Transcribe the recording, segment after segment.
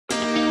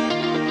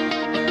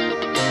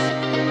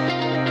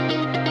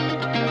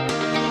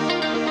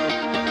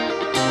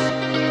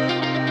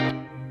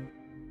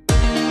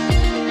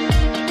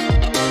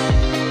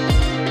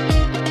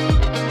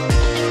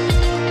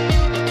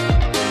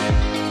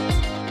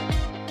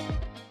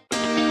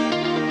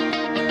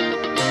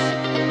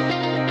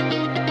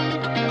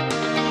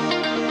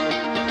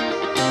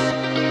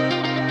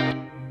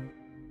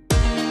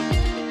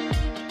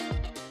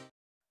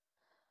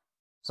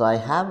So I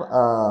have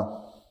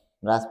a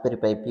Raspberry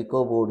Pi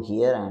Pico board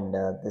here, and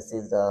this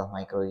is a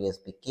micro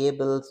USB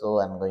cable. So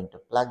I'm going to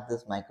plug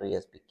this micro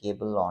USB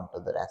cable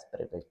onto the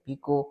Raspberry Pi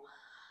Pico,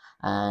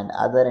 and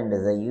other end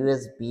is a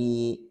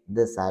USB.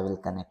 This I will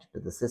connect it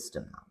to the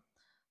system now.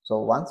 So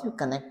once you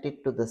connect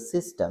it to the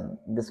system,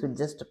 this will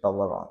just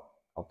power on.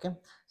 Okay,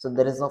 so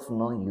there is of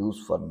no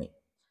use for me.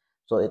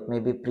 So it may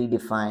be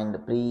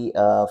predefined,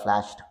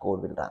 flashed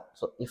code will run.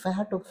 So if I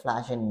have to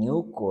flash a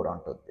new code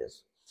onto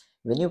this,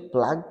 when you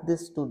plug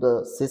this to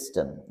the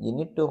system, you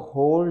need to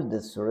hold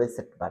this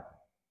reset button.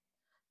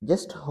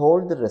 Just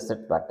hold the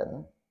reset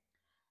button,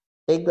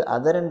 take the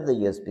other end of the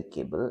USB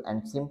cable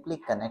and simply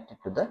connect it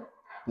to the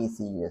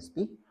PC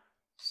USB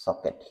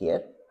socket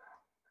here.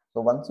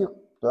 So once you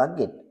plug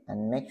it,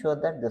 and make sure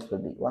that this will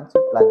be, once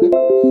you plug it,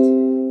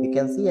 you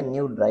can see a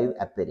new drive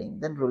appearing,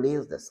 then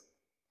release this.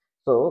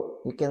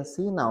 So you can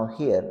see now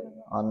here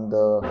on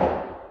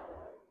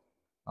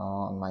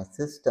my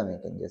system, you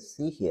can just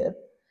see here,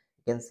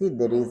 you can see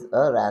there is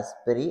a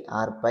Raspberry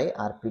Pi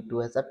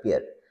RP2 has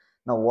appeared.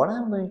 Now what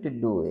I'm going to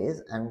do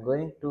is I'm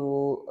going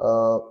to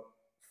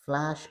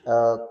flash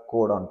a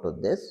code onto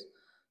this.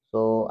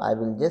 So I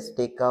will just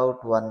take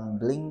out one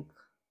blink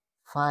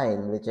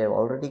file which I've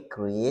already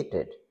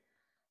created.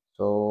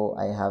 So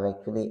I have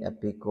actually a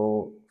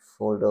Pico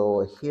folder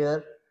over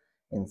here.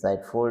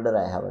 Inside folder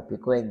I have a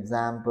Pico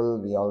example.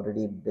 We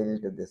already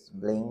built this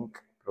blink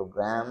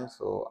program.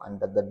 So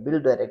under the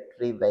build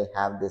directory I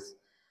have this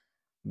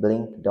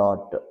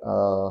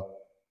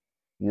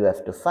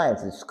blink.uf2 file.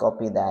 So just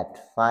copy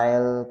that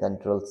file,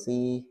 Control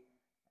C,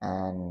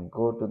 and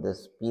go to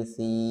this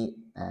PC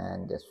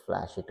and just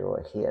flash it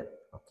over here.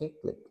 Okay,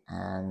 click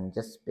and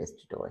just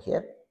paste it over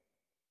here.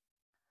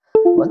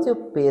 Once you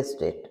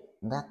paste it,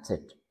 that's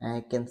it. I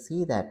can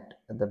see that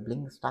the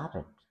blink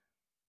started.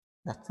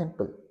 That's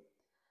simple.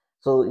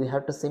 So you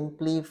have to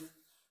simply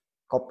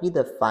copy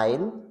the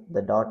file,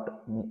 the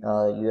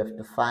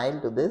 .uf2 file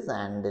to this,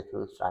 and it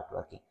will start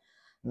working.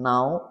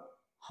 Now,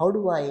 how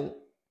do I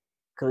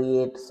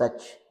create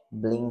such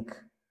blink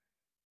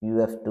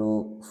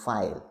uf2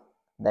 file?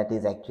 That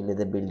is actually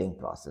the building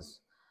process.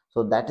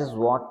 So that is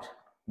what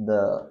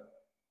the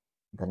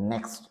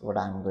next what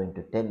I'm going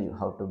to tell you,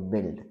 how to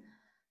build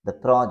the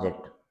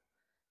project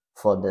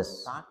for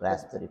this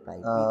Raspberry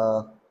Pi.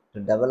 To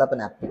develop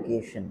an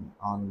application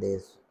on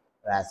this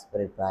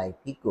Raspberry Pi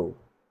Pico,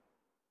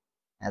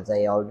 as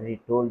I already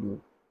told you,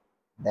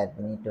 that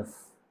we need to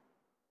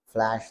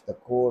flash the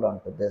code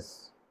onto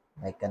this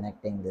by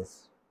connecting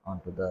this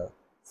onto the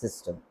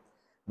system.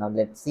 Now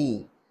let's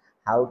see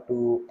how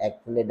to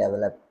actually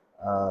develop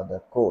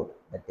the code,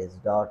 that is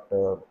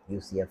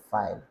 .ucf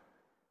file,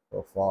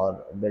 so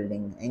for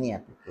building any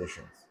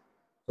applications.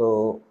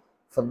 So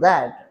for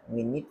that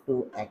we need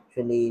to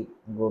actually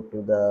go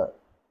to the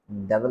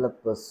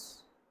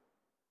developers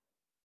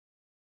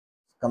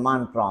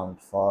command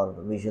prompt for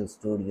Visual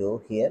Studio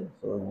here.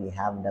 So we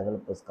have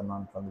developers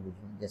command from the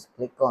Visual. Just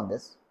click on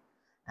this,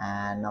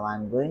 and now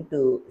I'm going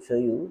to show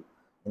you.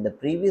 In the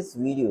previous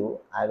video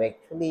I've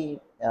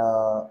actually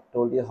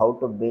told you how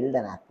to build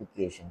an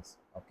applications.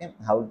 Okay,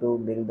 how to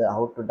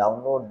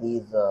download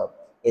these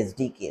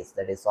SDKs,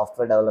 that is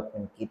software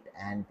development kit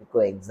and Pico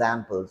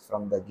examples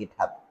from the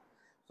GitHub.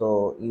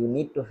 So you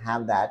need to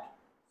have that.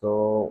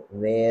 So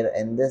where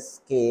in this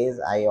case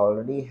I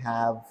already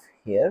have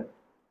here,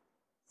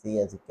 see,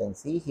 as you can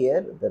see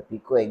here, the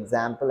Pico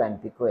example and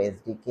Pico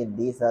SDK,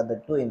 these are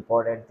the two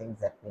important things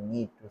that we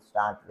need to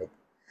start with.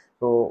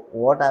 So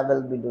what I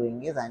will be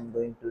doing is I'm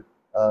going to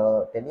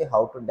tell you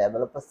how to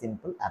develop a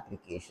simple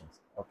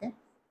applications. Okay,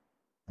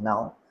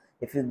 now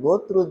if you go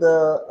through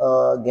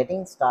the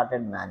getting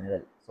started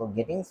manual, so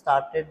getting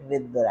started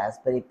with the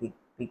Raspberry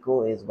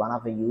Pico is one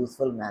of a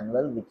useful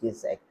manual which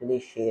is actually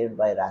shared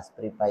by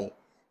Raspberry Pi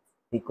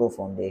Pico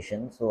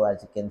Foundation. So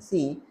as you can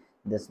see,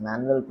 this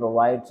manual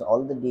provides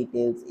all the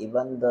details.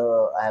 Even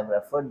I have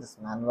referred this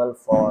manual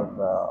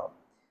for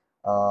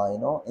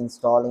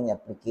installing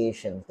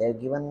applications. They're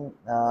given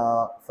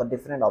for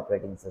different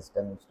operating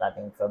systems,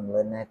 starting from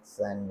Linux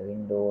and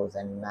Windows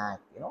and Mac.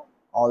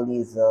 All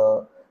these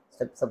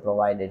steps are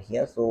provided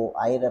here. So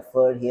I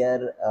referred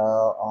here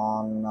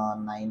on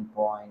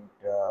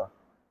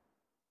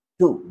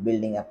 9.2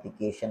 building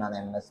application on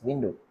MS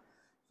Windows.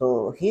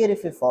 So here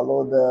if you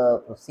follow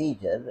the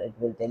procedure, it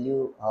will tell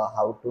you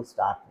how to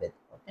start with.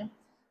 Okay,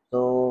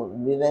 so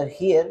we were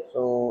here,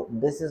 so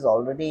this is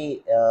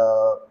already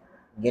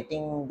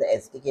getting the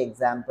SDK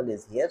example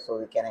is here, so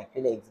we can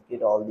actually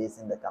execute all this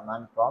in the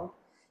command prompt.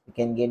 You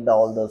can get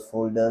all those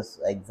folders,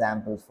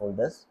 examples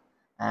folders,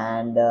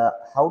 and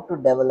how to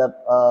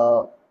develop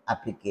a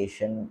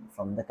application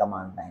from the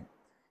command line.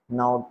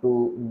 Now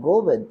to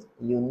go with,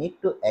 you need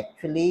to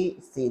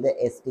actually see the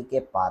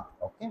SDK path.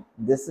 Okay,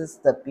 this is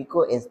the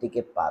Pico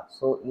SDK path.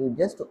 So you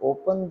just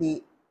open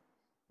the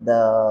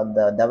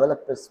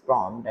developer's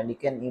prompt, and you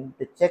need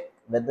to check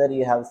whether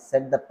you have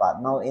set the path.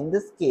 Now in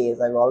this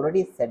case I've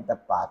already set the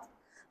path.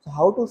 So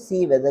how to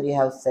see whether you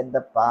have set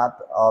the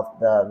path of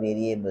the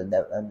variable,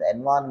 the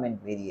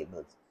environment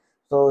variables?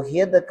 So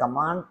here the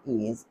command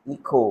is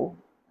echo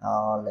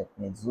Let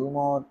me zoom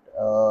out.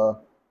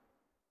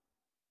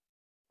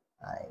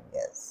 I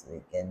guess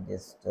we can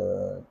just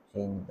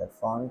change the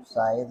font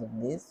size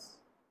of this.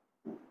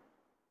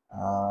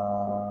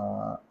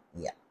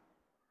 Yeah,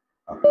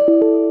 okay.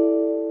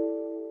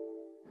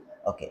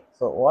 Okay,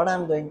 so what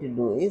I'm going to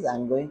do is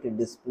I'm going to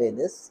display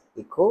this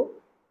echo.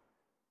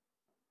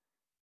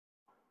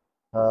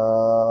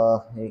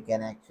 You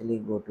can actually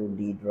go to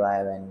D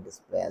drive and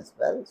display as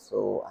well.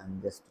 So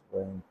I'm just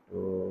going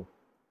to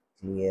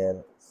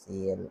clear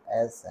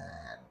CLS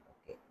and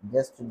okay,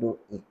 just to do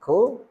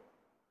echo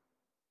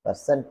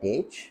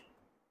percentage.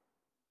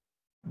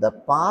 The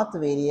path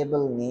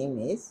variable name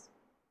is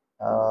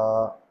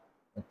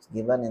it's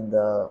given in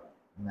the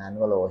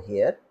manual over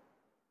here,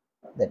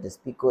 that is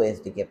Pico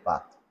SDK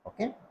path.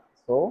 Okay,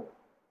 so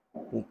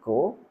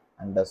Pico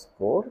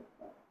underscore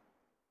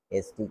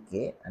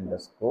SDK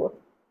underscore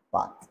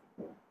path.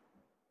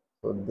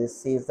 So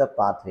this is the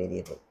path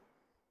variable.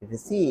 If you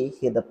see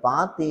here, the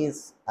path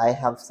is, I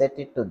have set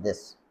it to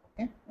this.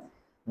 Okay.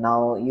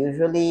 Now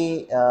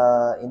usually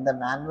in the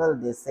manual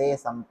they say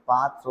some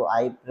path, so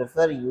I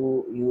prefer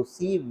you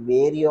see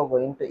where you are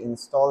going to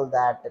install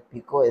that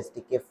Pico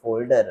SDK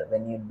folder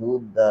when you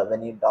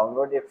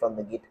download it from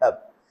the GitHub.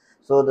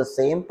 So the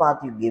same path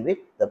you give it,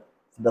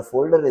 the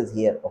folder is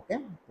here. Okay,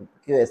 the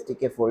Pico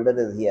SDK folder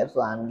is here,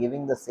 so I am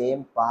giving the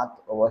same path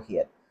over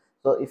here.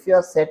 So if you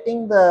are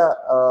setting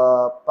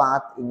the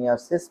path in your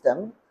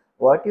system,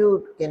 what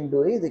you can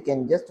do is you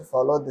can just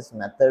follow this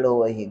method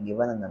over here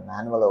given in the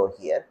manual over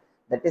here,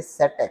 that is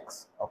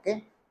setx.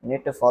 Okay, you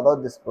need to follow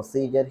this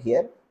procedure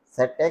here,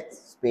 setx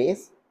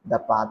space the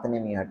path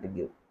name you have to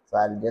give. So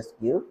I'll just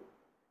give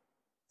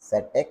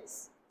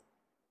setx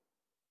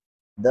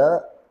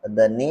the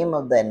name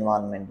of the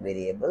environment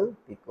variable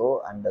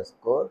Pico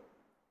underscore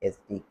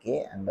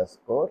SDK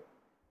underscore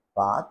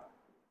path.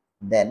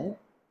 Then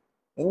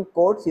in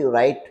quotes you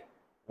write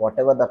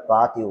whatever the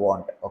path you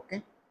want.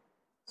 Okay,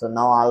 so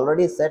now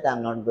already set,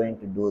 I'm not going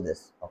to do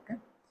this. Okay,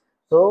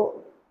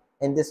 so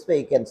in this way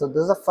you can, so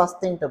this is the first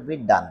thing to be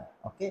done.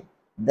 Okay,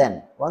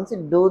 then once you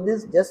do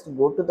this, just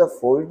go to the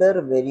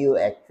folder where you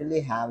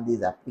actually have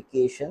these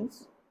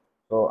applications.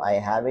 So I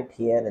have it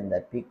here in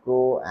the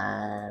Pico,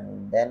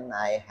 and then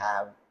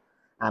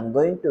I'm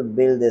going to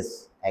build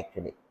this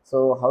actually.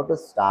 So how to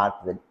start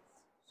with,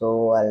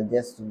 so I'll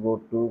just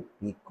go to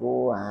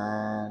Pico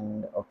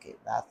and okay,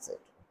 that's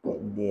it. Okay,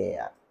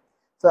 there.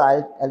 So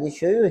I'll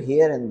show you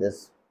here in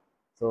this.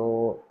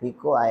 So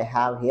Pico, I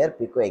have here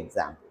Pico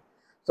example.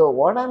 So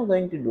what I'm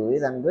going to do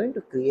is I'm going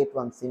to create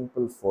one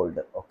simple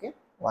folder. Okay,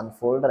 one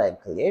folder I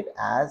create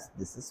as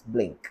this is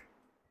Blink.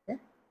 Okay,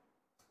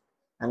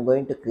 I'm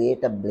going to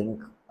create a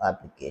Blink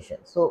application.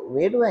 So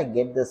where do I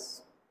get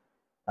this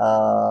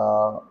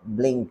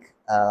Blink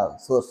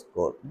source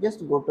code?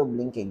 Just go to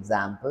Blink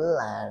example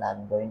and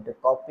I'm going to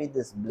copy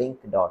this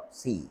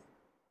blink.c,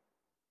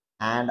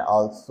 and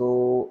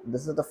also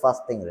this is the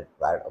first thing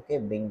required. Okay,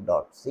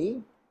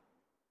 blink.c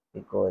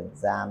Pico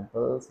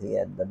examples,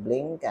 here the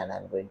Blink, and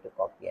I'm going to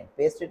copy and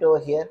paste it over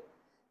here.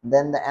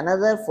 Then the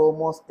another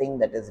foremost thing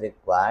that is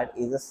required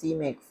is a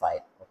Cmake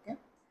file. Okay,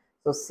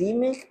 so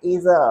Cmake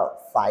is a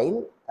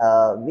file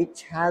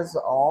which has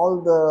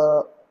all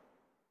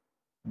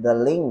the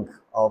link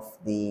of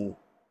the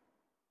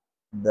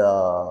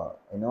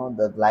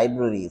the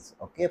libraries,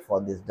 okay,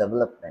 for this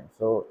development.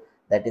 So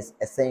that is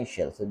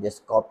essential. So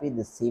just copy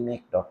the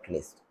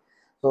cmake.list.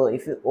 So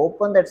if you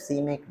open that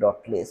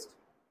cmake.list,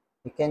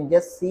 you can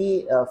just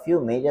see a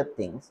few major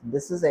things.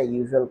 This is a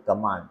usual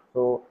command.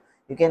 So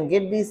you can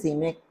get the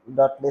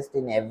cmake.list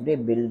in every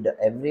build,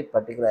 every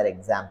particular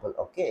example.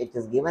 Okay, it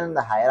is given in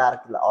the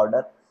hierarchical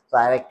order. So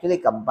I have actually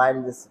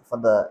compiled this for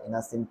the in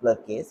a simpler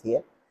case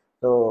here.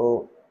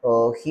 So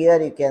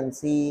here you can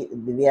see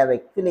we have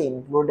actually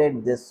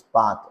included this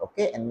path.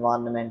 Okay,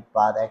 environment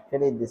path.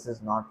 Actually this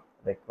is not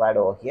required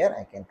over here.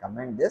 I can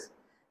comment this.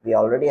 We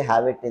already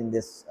have it in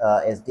this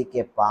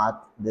SDK path,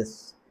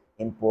 this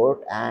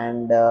import,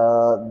 and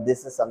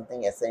this is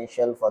something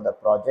essential for the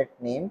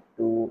project name.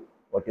 To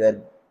what you are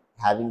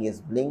having is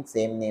Blink,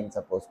 same name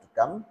supposed to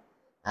come,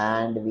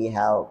 and we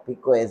have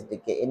Pico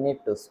SDK in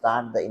it to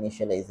start the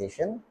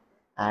initialization,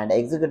 and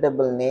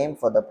executable name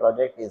for the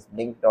project is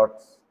blink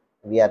dot,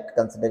 we are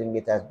considering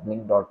it as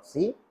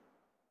blink.c,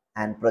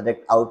 and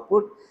project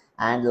output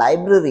and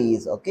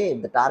libraries. Okay,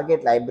 the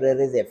target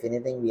libraries, if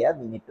anything we have,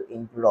 we need to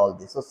include all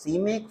this. So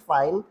cmake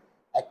file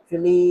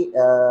actually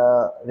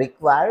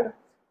required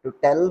to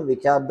tell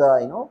which are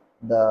the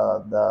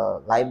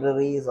the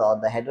libraries or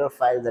the header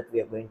files that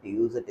we are going to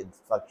use it in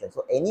function.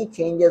 So any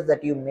changes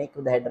that you make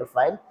to the header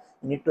file,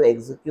 you need to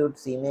execute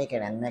cmake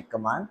and nmake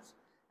commands.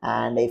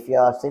 And if you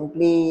are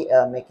simply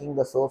making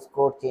the source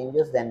code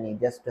changes, then you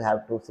just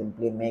have to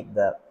simply make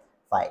the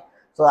file.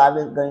 So I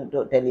will going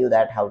to tell you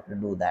that how to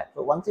do that.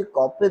 So once you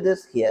copy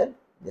this here,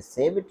 just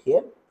save it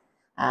here,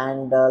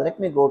 and let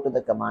me go to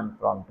the command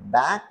prompt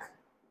back.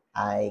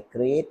 I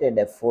created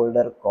a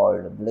folder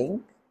called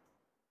Blink.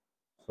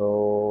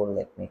 So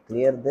let me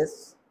clear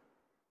this,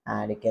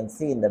 and you can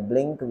see in the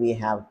Blink we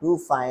have two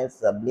files,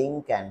 the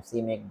Blink and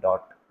cmake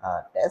dot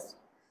test.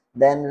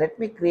 Then let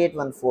me create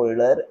one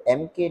folder,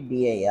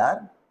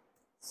 mkdir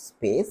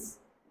space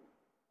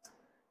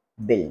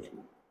build.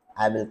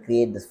 I will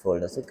create this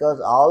folder because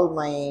all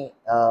my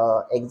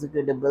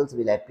executables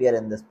will appear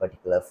in this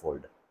particular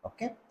folder.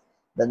 Okay.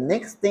 The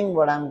next thing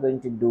what I'm going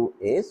to do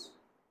is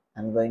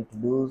I'm going to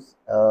do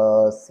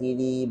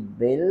cd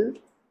build,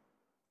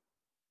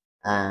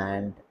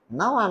 and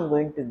now I'm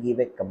going to give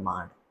a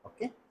command.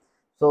 Okay.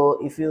 So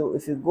if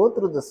you go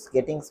through this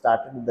getting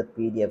started with the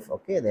PDF,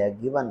 okay, they are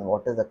given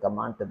what is the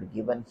command to be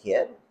given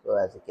here. So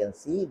as you can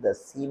see, the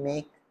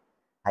cmake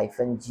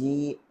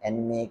 -g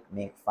nmake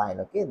make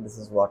file. Okay, this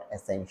is what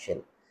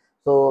essential.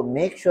 So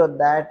make sure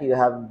that you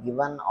have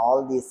given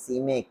all these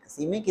cmake.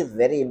 Cmake is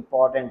very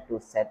important to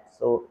set.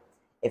 So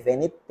if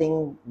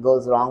anything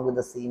goes wrong with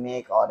the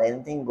cmake or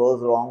anything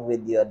goes wrong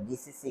with your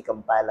GCC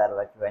compiler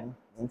that when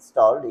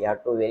installed, you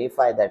have to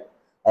verify that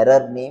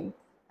error name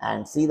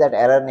and see that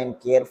error name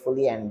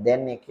carefully, and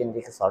then you can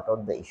sort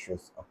out the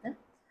issues. Okay,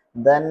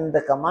 then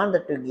the command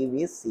that you give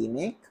is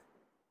cmake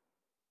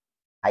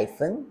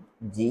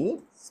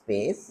 -g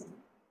space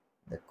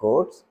the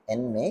quotes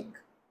nmake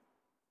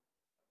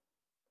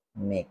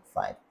make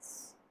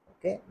files.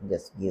 Okay,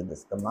 just give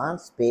this command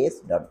space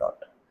dot dot.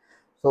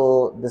 So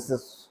this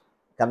is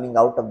coming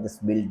out of this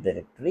build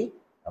directory.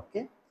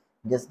 Okay,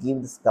 just give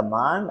this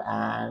command,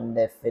 and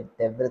if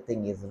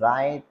everything is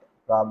right,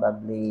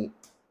 probably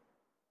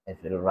it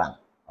will run.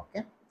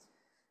 Okay,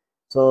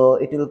 so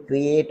it will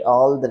create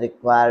all the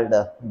required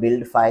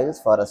build files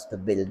for us to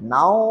build.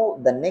 Now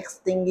the next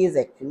thing is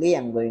actually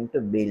I'm going to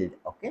build.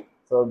 Okay,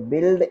 so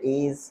build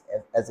is,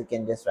 as you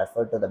can just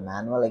refer to the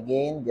manual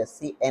again, just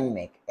see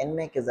nmake.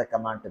 Nmake is a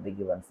command to be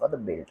given for the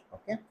build.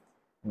 Okay,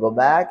 go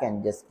back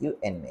and just give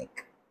nmake.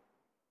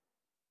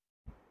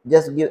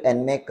 Just give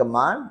nmake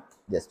command,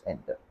 just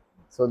enter.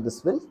 So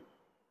this will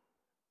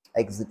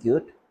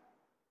execute,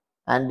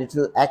 and it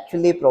will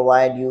actually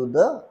provide you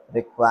the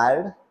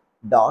required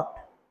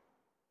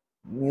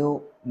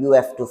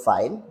uf2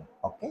 file.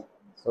 Okay,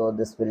 so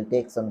this will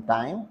take some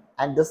time,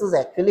 and this is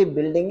actually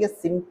building a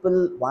simple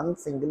one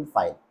single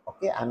file.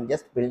 Okay, I'm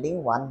just building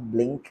one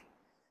blink.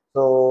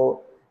 So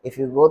if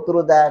you go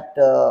through that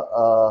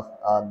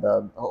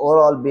the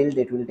overall build,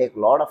 it will take a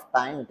lot of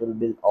time. It will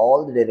build all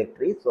the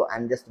directories. So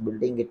I'm just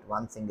building it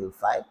one single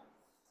file,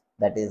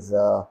 that is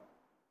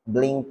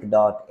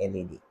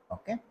blink.led.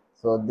 okay,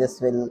 so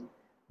this will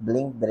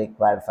blink the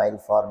required file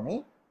for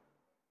me,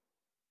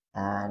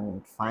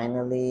 and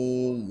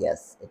finally,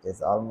 yes, it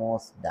is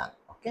almost done.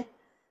 Okay,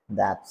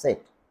 that's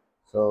it.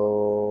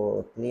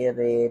 So clear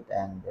it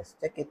and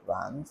just check it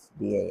once.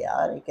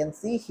 dir, you can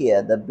see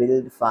here the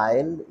build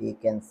file. You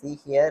can see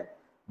here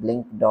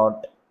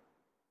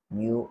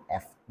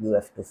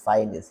blink.uf2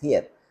 file is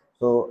here.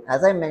 So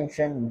as I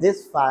mentioned,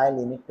 this file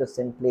you need to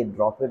simply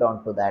drop it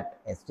onto that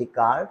SD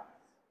card.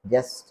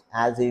 Just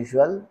as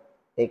usual,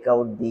 take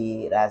out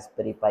the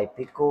Raspberry Pi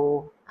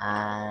Pico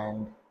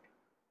and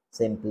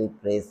simply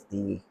press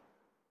the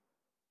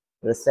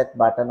reset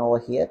button over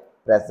here.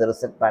 Press the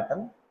reset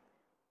button,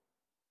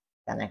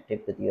 connect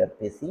it with your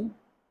PC.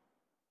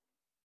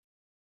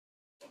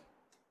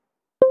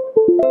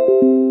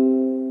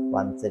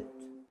 Once it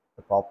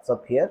pops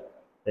up here,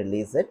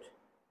 release it.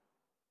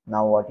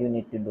 Now what you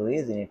need to do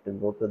is you need to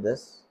go to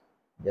this,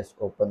 just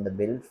open the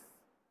build,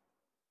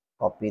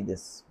 copy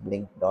this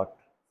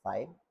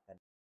blink.file.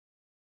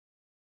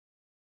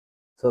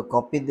 So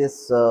copy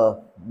this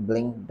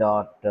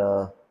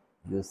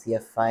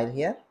blink.ucf file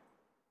here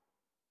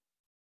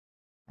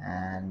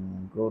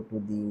and go to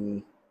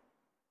the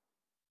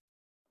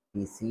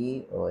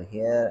PC over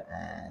here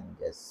and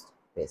just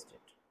paste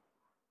it.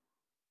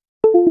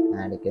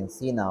 And you can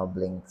see now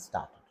blink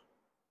started.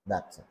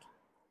 That's it.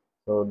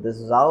 So this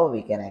is how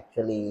we can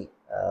actually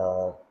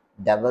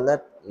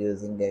develop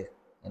using a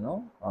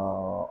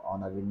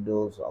on a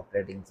Windows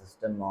operating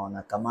system, on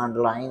a command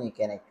line. You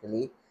can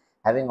actually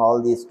having all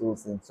these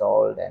tools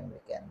installed, and we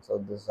can. So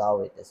this is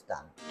how it is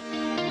done.